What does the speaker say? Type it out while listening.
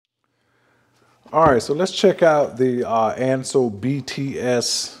All right, so let's check out the Ancel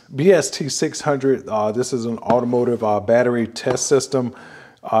BST600. This is an automotive battery test system.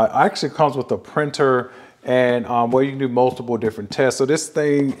 Actually comes with a printer and where you can do multiple different tests. So this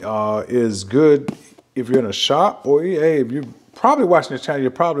thing is good if you're in a shop, or hey, if you're probably watching this channel,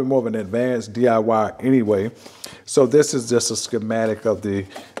 you're probably more of an advanced DIY anyway. So this is just a schematic of the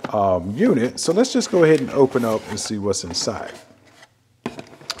unit. So let's just go ahead and open up and see what's inside.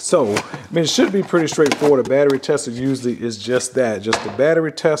 So, I mean, it should be pretty straightforward. A battery tester usually is just that, just a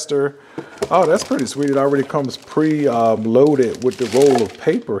battery tester. Oh, that's pretty sweet. It already comes pre-loaded with the roll of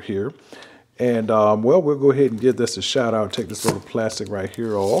paper here. And, well, we'll go ahead and give this a shout out. Take this little plastic right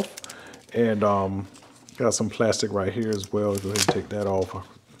here off. And got some plastic right here as well. Go ahead and take that off.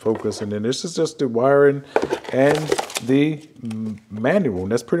 Focus. And then this is just the wiring and the manual.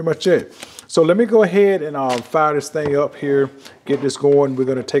 And that's pretty much it. So let me go ahead and fire this thing up here, get this going. We're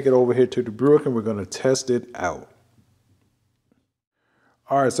going to take it over here to the Brook and we're going to test it out.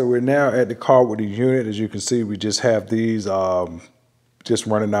 All right, so we're now at the car with the unit. As you can see, we just have these just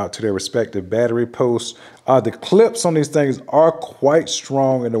running out to their respective battery posts. The clips on these things are quite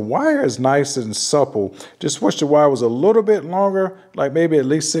strong and the wire is nice and supple. Just wish the wire was a little bit longer, like maybe at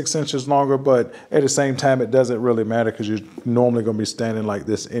least 6 inches longer, but at the same time, it doesn't really matter because you're normally going to be standing like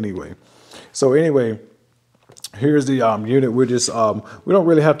this anyway. So anyway, here's the unit. We're just, we don't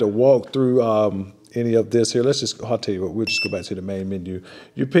really have to walk through any of this here. I'll tell you what, we'll just go back to the main menu.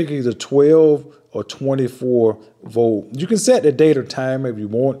 You pick either 12 or 24 volt. You can set the date or time if you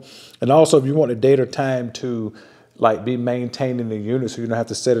want. And also if you want the date or time to like be maintaining the unit so you don't have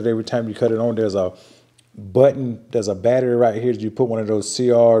to set it every time you cut it on, there's a button, there's a battery right here. You put one of those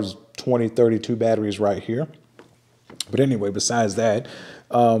CRs 2032 batteries right here. But anyway, besides that,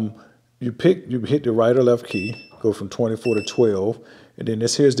 you hit the right or left key, go from 24 to 12, and then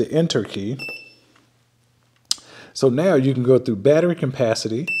here's the enter key. So now you can go through battery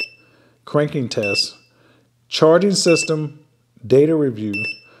capacity, cranking test, charging system, data review,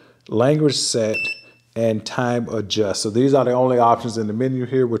 language set, and time adjust. So these are the only options in the menu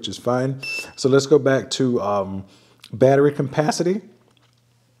here, which is fine. So let's go back to battery capacity.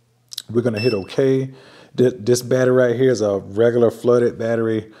 We're gonna hit OK. This battery right here is a regular flooded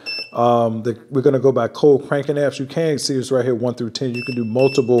battery. We're going to go by cold cranking amps. You can see it's right here 1 through 10. You can do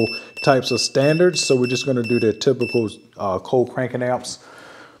multiple types of standards. So we're just going to do the typical cold cranking amps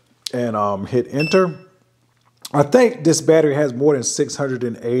and hit enter. I think this battery has more than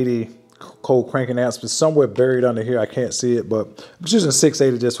 680 cold cranking amps, but somewhere buried under here. I can't see it, but I'm just using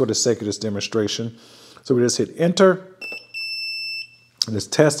 680 just for the sake of this demonstration. So we just hit enter and it's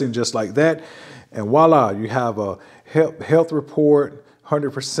testing just like that. And voila, you have a health report,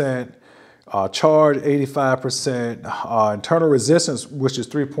 100%, charge, 85%, internal resistance, which is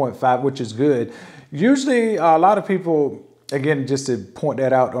 3.5, which is good. Usually, a lot of people, again, just to point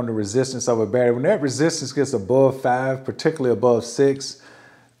that out on the resistance of a battery, when that resistance gets above 5, particularly above 6,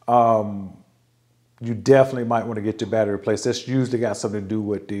 you definitely might want to get your battery replaced. That's usually got something to do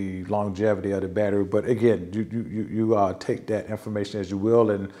with the longevity of the battery. But again, you take that information as you will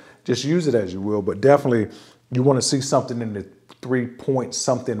and just use it as you will. But definitely you want to see something in the 3 point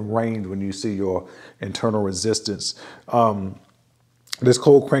something range when you see your internal resistance. This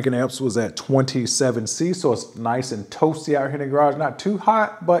cold cranking amps was at 27C, so it's nice and toasty out here in the garage. Not too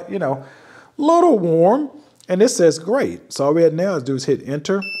hot, but you know, a little warm. And it says great. So all we had now is do is hit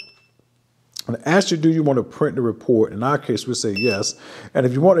enter. And ask you, do you want to print the report? In our case, we'll say yes. And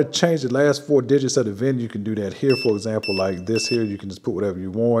if you want to change the last 4 digits of the VIN, you can do that here. For example, like this here, you can just put whatever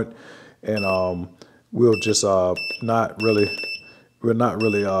you want. And we'll just not really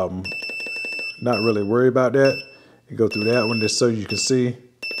worry about that. You go through that one just so you can see.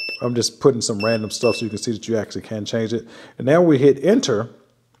 I'm just putting some random stuff so you can see that you actually can change it. And now we hit enter.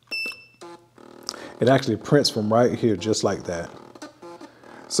 It actually prints from right here, just like that.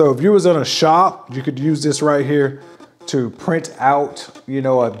 So if you was in a shop, you could use this right here to print out, you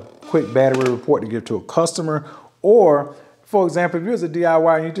know, a quick battery report to give to a customer. Or, for example, if you was a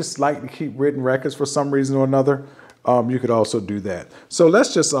DIY and you just like to keep written records for some reason or another, you could also do that. So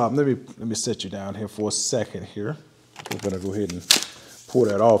let's just let me set you down here for a second here. We're gonna go ahead and pull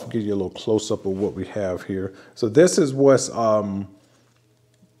that off and give you a little close up of what we have here. So this is what's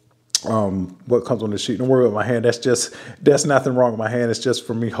what comes on the sheet. Don't worry about my hand. That's nothing wrong with my hand. It's just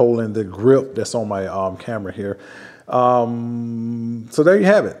for me holding the grip that's on my camera here. So there you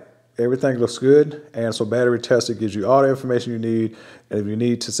have it. Everything looks good. And so battery tester gives you all the information you need. And if you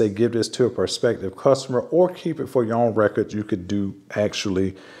need to say give this to a prospective customer or keep it for your own records, you could do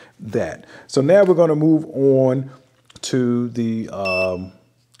actually that. So now we're going to move on to the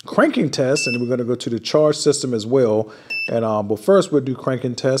cranking test, and we're going to go to the charge system as well. And but first we'll do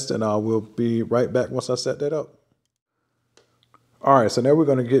cranking test, and we'll be right back once I set that up. All right, so now we're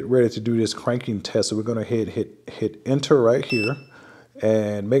going to get ready to do this cranking test. So we're going to hit enter right here,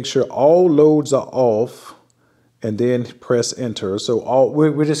 and make sure all loads are off, and then press enter. So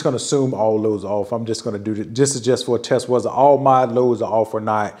we're just going to assume all loads are off. I'm just going to do this is just for a test whether all my loads are off or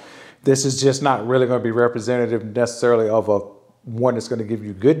not. This is just not really going to be representative necessarily of a one that's going to give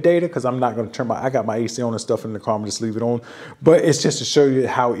you good data, because I'm not going to I got my AC on and stuff in the car, I'm just leave it on. But it's just to show you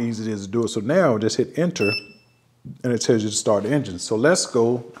how easy it is to do it. So now just hit enter, and it tells you to start the engine. So let's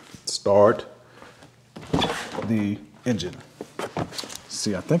go start the engine.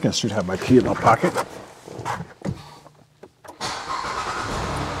 See, I think I should have my key in my pocket.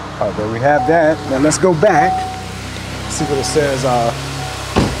 All right, there we have that. Now let's go back, see what it says.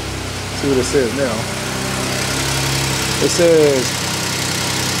 See what it says now. It says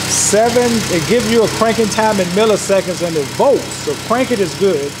 7, it gives you a cranking time in milliseconds and in volts. So crank it is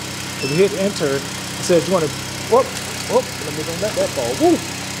good. If you hit enter, it says you want to, let me don't let that fall. Woo.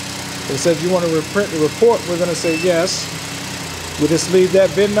 It says you want to print the report. We're going to say yes. We'll just leave that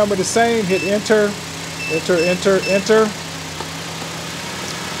VIN number the same. Hit enter, enter, enter, enter.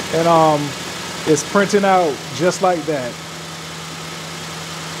 And it's printing out just like that.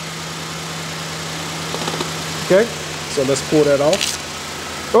 Okay. So let's pull that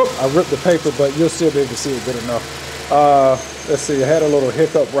off. Oh, I ripped the paper, but you'll still be able to see it good enough. Let's see, I had a little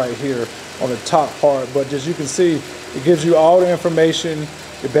hiccup right here on the top part, but as you can see, it gives you all the information,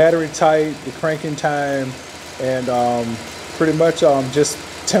 the battery type, the cranking time, and pretty much just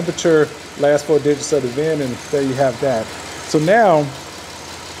temperature, last 4 digits of the VIN, and there you have that. So now,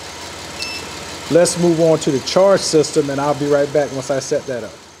 let's move on to the charge system, and I'll be right back once I set that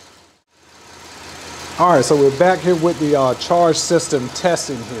up. All right, so we're back here with the charge system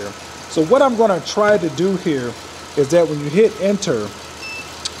testing here. So what I'm going to try to do here is that when you hit enter,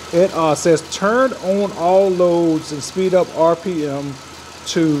 it says turn on all loads and speed up RPM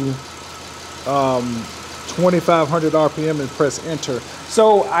to 2500 RPM and press enter.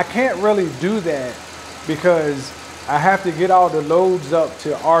 So I can't really do that because I have to get all the loads up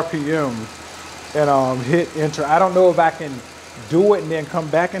to RPM and hit enter. I don't know if I can do it and then come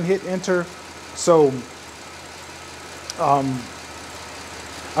back and hit enter. So I'm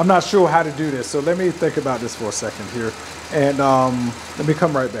not sure how to do this. So let me think about this for a second here, and let me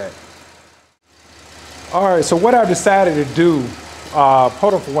come right back. All right, so what I decided to do,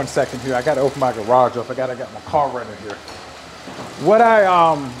 hold on for 1 second here. I got to open my garage up. I got my car running here. What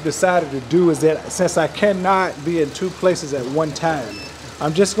I decided to do is that since I cannot be in 2 places at one time,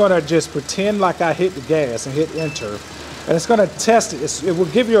 I'm just going to just pretend like I hit the gas and hit enter, and it's going to test it. It will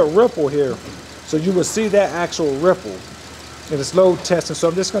give you a ripple here. So you will see that actual ripple, and it's load testing. So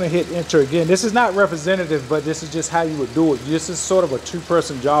I'm just going to hit enter again. This is not representative, but this is just how you would do it. This is sort of a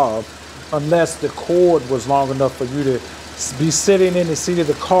 2-person job, unless the cord was long enough for you to be sitting in the seat of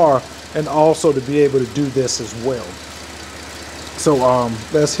the car and also to be able to do this as well. So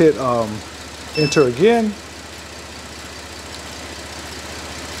let's hit enter again.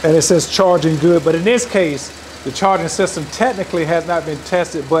 And it says charging good, but in this case, the charging system technically has not been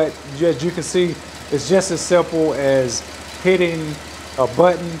tested, but as you can see, it's just as simple as hitting a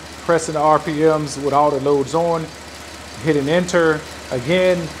button, pressing the RPMs with all the loads on, hitting enter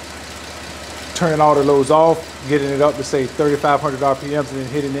again, turning all the loads off, getting it up to say 3,500 RPMs, and then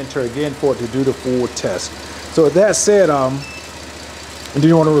hitting enter again for it to do the full test. So with that said, do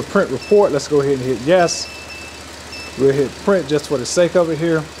you want to print report? Let's go ahead and hit yes. We'll hit print just for the sake of it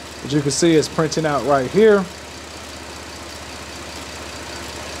here. As you can see, it's printing out right here.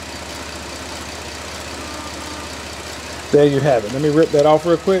 There you have it. Let me rip that off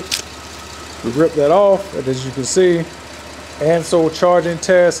real quick. We rip that off, and as you can see, Ancel charging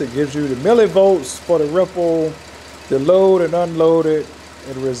test. It gives you the millivolts for the ripple, the load and unloaded,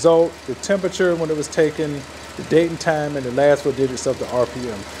 and the result, the temperature when it was taken, the date and time, and the last 4 digits of the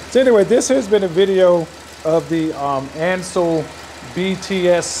RPM. So anyway, this has been a video of the Ancel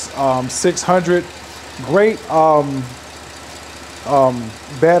BST600. Great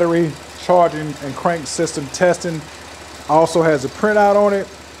battery charging and crank system testing. Also has a printout on it.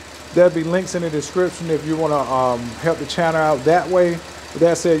 There'll be links in the description if you want to help the channel out that way. With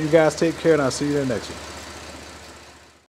that said, you guys take care, and I'll see you in the next one.